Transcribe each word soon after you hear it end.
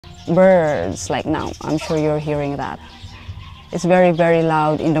birds like now. I'm sure you're hearing that. It's very, very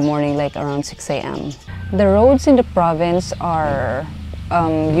loud in the morning, like around 6 a.m. The roads in the province are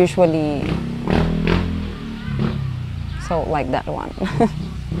usually so like that one.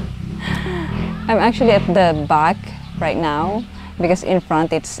 I'm actually at the back right now because in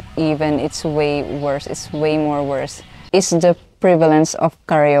front it's way worse. It's way more worse. It's the prevalence of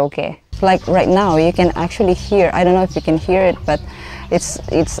karaoke. Like right now, you can actually hear. I don't know if you can hear it, but it's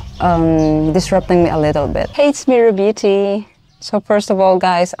disrupting me a little bit. Hey, it's me, Rubeauti. So first of all,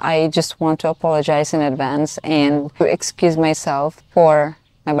 guys, I just want to apologize in advance and to excuse myself for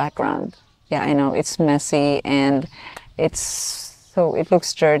my background. Yeah, I know it's messy and it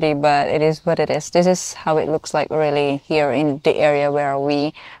looks dirty, but it is what it is. This is how it looks like really here in the area where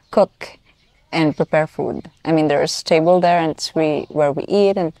we cook and prepare food. I mean, there's a table there and it's where we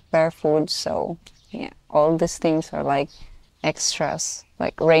eat and prepare food. So yeah, all these things are like extras,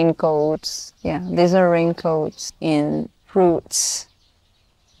 like raincoats. Yeah, these are raincoats in fruits.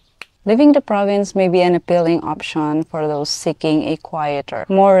 Living in the province may be an appealing option for those seeking a quieter,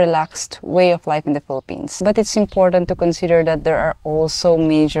 more relaxed way of life in the Philippines. But it's important to consider that there are also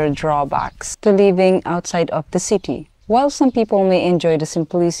major drawbacks to living outside of the city. While some people may enjoy the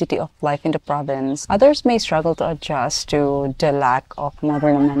simplicity of life in the province, others may struggle to adjust to the lack of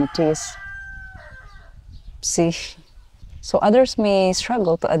modern amenities. See? So others may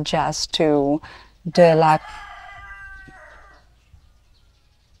struggle to adjust to the lack.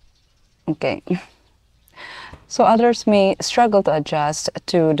 Okay. So others may struggle to adjust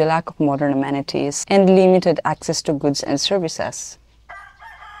to the lack of modern amenities and limited access to goods and services.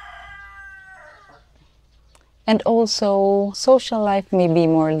 And also, social life may be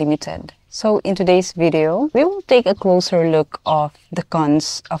more limited. So in today's video, we will take a closer look of the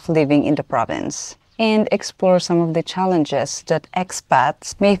cons of living in the province and explore some of the challenges that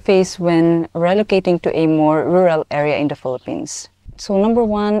expats may face when relocating to a more rural area in the Philippines. So number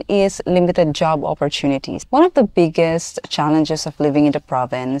one is limited job opportunities. One of the biggest challenges of living in the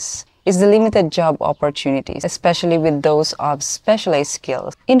province is the limited job opportunities, especially with those of specialized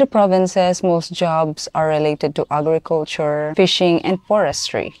skills. In the provinces, most jobs are related to agriculture, fishing, and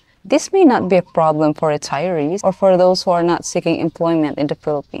forestry. This may not be a problem for retirees or for those who are not seeking employment in the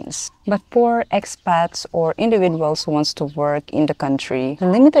Philippines. But for expats or individuals who want to work in the country, the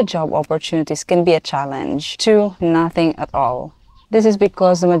limited job opportunities can be a challenge to nothing at all. This is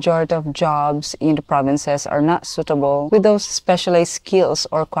because the majority of jobs in the provinces are not suitable with those specialized skills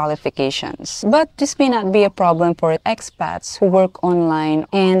or qualifications. But this may not be a problem for expats who work online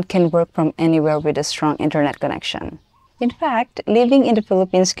and can work from anywhere with a strong internet connection. In fact, living in the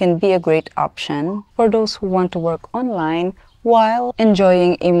Philippines can be a great option for those who want to work online while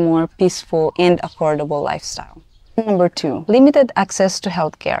enjoying a more peaceful and affordable lifestyle. Number two, limited access to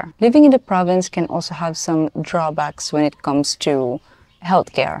healthcare. Living in the province can also have some drawbacks when it comes to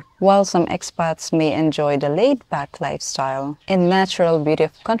healthcare. While some expats may enjoy the laid-back lifestyle and natural beauty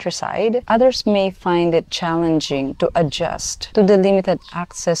of countryside, others may find it challenging to adjust to the limited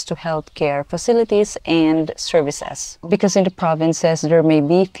access to healthcare facilities and services. Because in the provinces, there may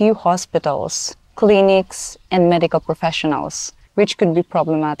be few hospitals, clinics, and medical professionals, which could be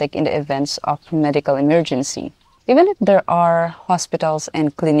problematic in the events of medical emergency. Even if there are hospitals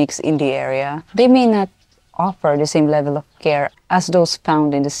and clinics in the area, they may not offer the same level of care as those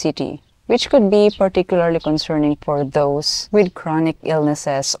found in the city, which could be particularly concerning for those with chronic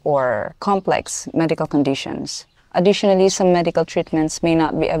illnesses or complex medical conditions. Additionally, some medical treatments may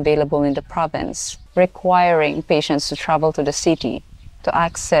not be available in the province, requiring patients to travel to the city to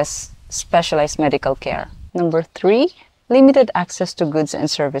access specialized medical care. Number three, limited access to goods and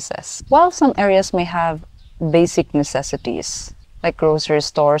services. While some areas may have basic necessities like grocery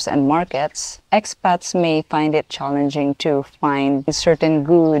stores and markets, expats may find it challenging to find certain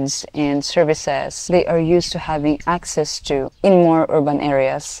goods and services they are used to having access to in more urban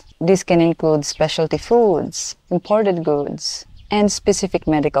areas. This can include specialty foods, imported goods, and specific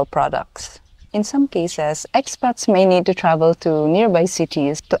medical products. In some cases, expats may need to travel to nearby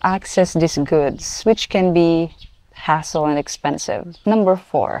cities to access these goods, which can be hassle and expensive. Number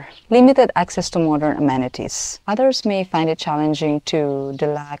four, limited access to modern amenities. Others may find it challenging to the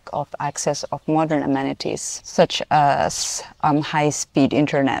lack of access of modern amenities, such as high-speed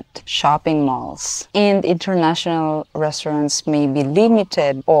internet, shopping malls, and international restaurants may be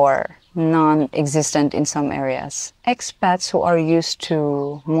limited or non-existent in some areas. Expats who are used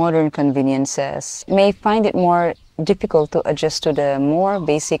to modern conveniences may find it more difficult to adjust to the more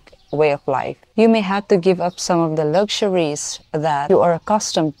basic way of life. You may have to give up some of the luxuries that you are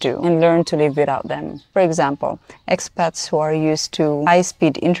accustomed to and learn to live without them. For example, expats who are used to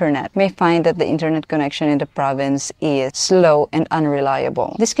high-speed internet may find that the internet connection in the province is slow and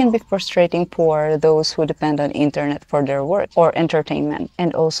unreliable. This can be frustrating for those who depend on internet for their work or entertainment.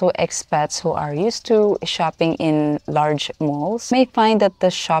 And also expats who are used to shopping in large malls may find that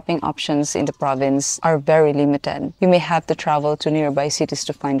the shopping options in the province are very limited. You may have to travel to nearby cities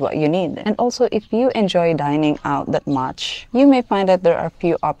to find what you need. And also, if you enjoy dining out that much, you may find that there are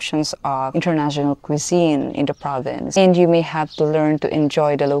few options of international cuisine in the province, and you may have to learn to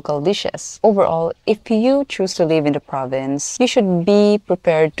enjoy the local dishes. Overall, if you choose to live in the province, you should be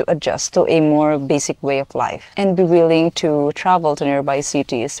prepared to adjust to a more basic way of life and be willing to travel to nearby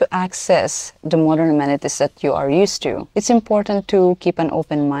cities to access the modern amenities that you are used to. It's important to keep an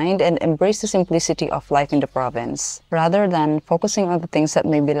open mind and embrace the simplicity of life in the province, rather than focusing on the things that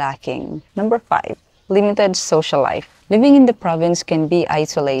may be lacking. Number 5, limited social life. Living in the province can be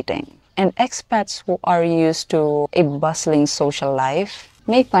isolating, and expats who are used to a bustling social life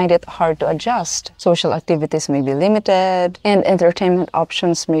may find it hard to adjust. Social activities may be limited, and entertainment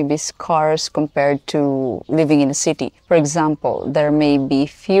options may be scarce compared to living in a city. For example, there may be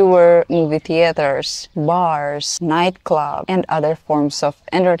fewer movie theaters, bars, nightclubs, and other forms of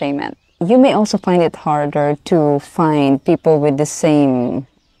entertainment. You may also find it harder to find people with the same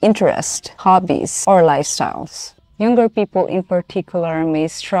interests, hobbies, or lifestyles. Younger people in particular may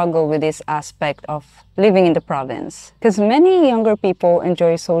struggle with this aspect of living in the province, because many younger people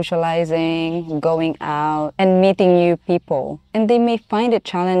enjoy socializing, going out, and meeting new people, and they may find it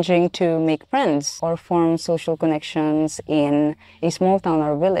challenging to make friends or form social connections in a small town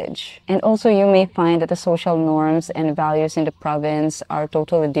or village. And also, you may find that the social norms and values in the province are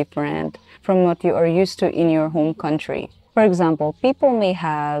totally different from what you are used to in your home country. For example, people may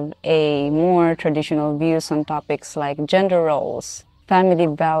have a more traditional views on topics like gender roles, family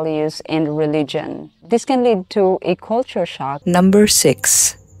values, and religion. This can lead to a culture shock. Number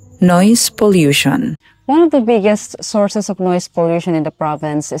 6, noise pollution. One of the biggest sources of noise pollution in the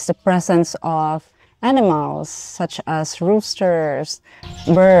province is the presence of animals such as roosters,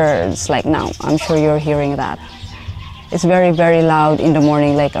 birds, like now. I'm sure you're hearing that. It's very, very loud in the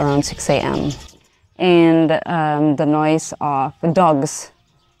morning, like around 6 a.m. And the noise of dogs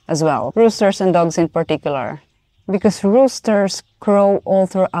as well. Roosters and dogs in particular. Because roosters crow all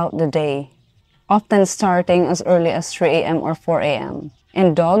throughout the day, often starting as early as 3 a.m. or 4 a.m.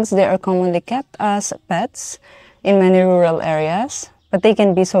 And dogs, they are commonly kept as pets in many rural areas, but they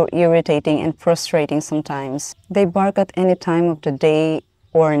can be so irritating and frustrating sometimes. They bark at any time of the day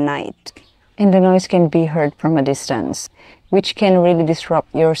or night, and the noise can be heard from a distance, which can really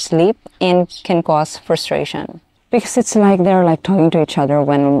disrupt your sleep and can cause frustration. Because it's like they're like talking to each other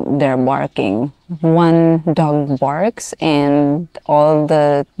when they're barking. One dog barks and all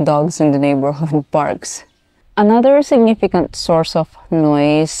the dogs in the neighborhood barks. Another significant source of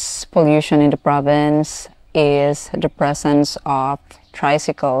noise pollution in the province is the presence of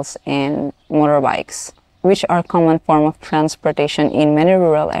tricycles and motorbikes, which are a common form of transportation in many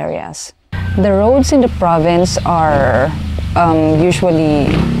rural areas. The roads in the province are usually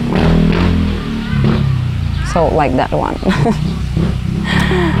so like that one.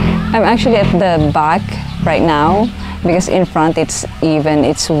 I'm actually at the back right now because in front it's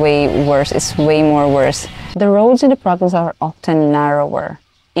way worse. It's way more worse. The roads in the province are often narrower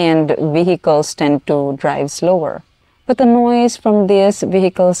and vehicles tend to drive slower. But the noise from these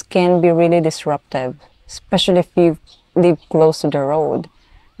vehicles can be really disruptive, especially if you live close to the road.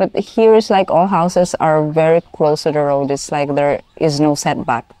 But here is like all houses are very close to the road. It's like there is no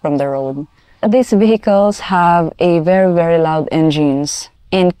setback from the road. These vehicles have a very, very loud engines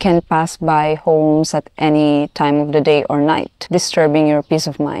and can pass by homes at any time of the day or night, disturbing your peace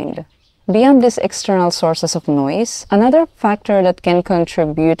of mind. Beyond these external sources of noise, another factor that can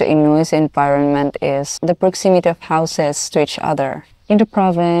contribute to a noisy environment is the proximity of houses to each other. In the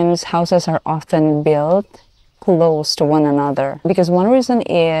province, houses are often built close to one another because one reason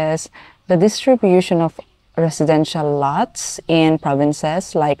is the distribution of residential lots in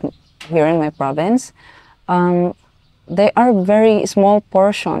provinces like here in my province. They are very small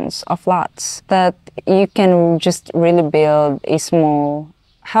portions of lots that you can just really build a small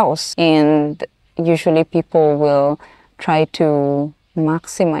house, and usually people will try to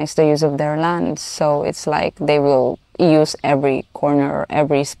maximize the use of their land. So it's like they will use every corner or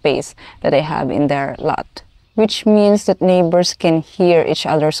every space that they have in their lot, which means that neighbors can hear each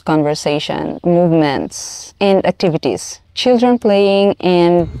other's conversation, movements, and activities. Children playing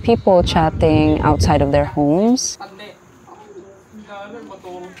and people chatting outside of their homes.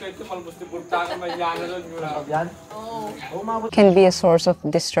 can be a source of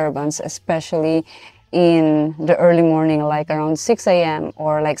disturbance, especially in the early morning, like around 6 a.m.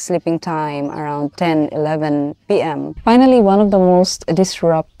 or like sleeping time around 10, 11 p.m. Finally, one of the most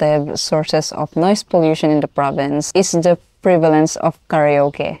disruptive sources of noise pollution in the province is the prevalence of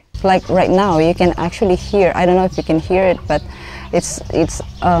karaoke. Like right now, you can actually hear, I don't know if you can hear it, but it's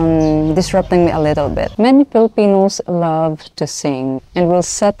disrupting me a little bit. Many Filipinos love to sing and will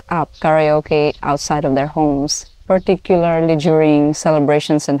set up karaoke outside of their homes, particularly during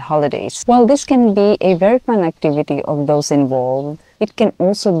celebrations and holidays. While this can be a very fun activity of those involved, it can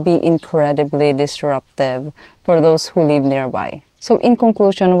also be incredibly disruptive for those who live nearby. So in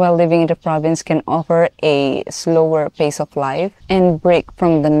conclusion, while living in the province can offer a slower pace of life and break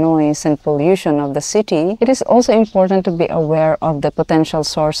from the noise and pollution of the city, it is also important to be aware of the potential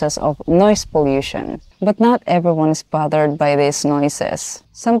sources of noise pollution. But not everyone is bothered by these noises.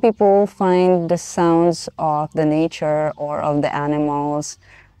 Some people find the sounds of the nature or of the animals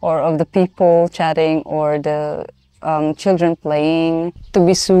or of the people chatting or the children playing to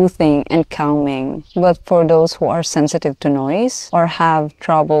be soothing and calming. But for those who are sensitive to noise or have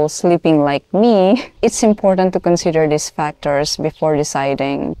trouble sleeping like me, it's important to consider these factors before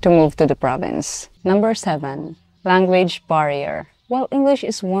deciding to move to the province. Number 7, language barrier. While English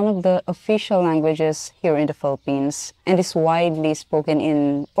is one of the official languages here in the Philippines and is widely spoken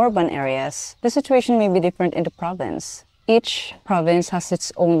in urban areas, the situation may be different in the province. Each province has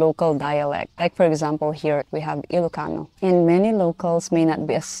its own local dialect. Like for example, here we have Ilocano. And many locals may not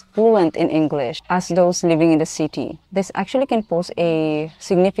be as fluent in English as those living in the city. This actually can pose a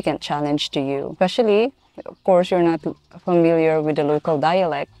significant challenge to you. Especially, of course, you're not familiar with the local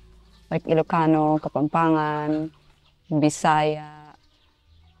dialect, like Ilocano, Kapampangan, Bisaya,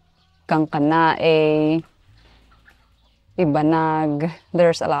 Kangkanae, Ibanag.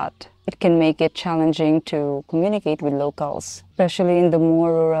 There's a lot. It can make it challenging to communicate with locals, especially in the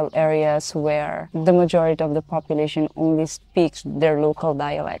more rural areas where the majority of the population only speaks their local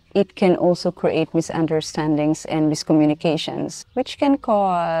dialect. It can also create misunderstandings and miscommunications, which can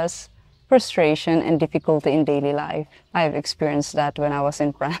cause frustration and difficulty in daily life. I've experienced that when I was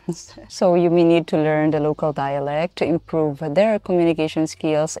in France. So you may need to learn the local dialect to improve their communication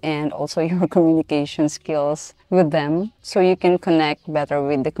skills and also your communication skills with them so you can connect better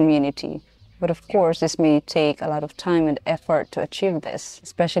with the community. But of course, this may take a lot of time and effort to achieve this,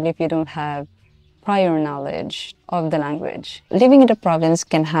 especially if you don't have prior knowledge of the language. Living in the province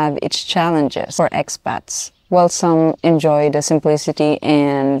can have its challenges for expats. While some enjoy the simplicity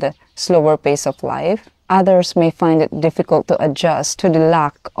and slower pace of life, others may find it difficult to adjust to the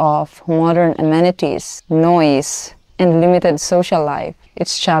lack of modern amenities, noise, and limited social life.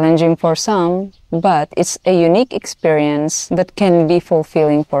 It's challenging for some, but it's a unique experience that can be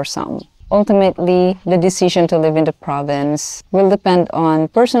fulfilling for some. Ultimately, the decision to live in the province will depend on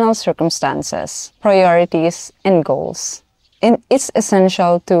personal circumstances, priorities, and goals. And it's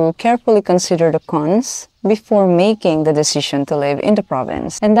essential to carefully consider the cons before making the decision to live in the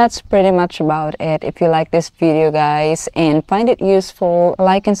province. And that's pretty much about it. If you like this video, guys, and find it useful,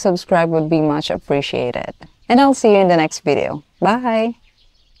 like and subscribe would be much appreciated. And I'll see you in the next video. Bye!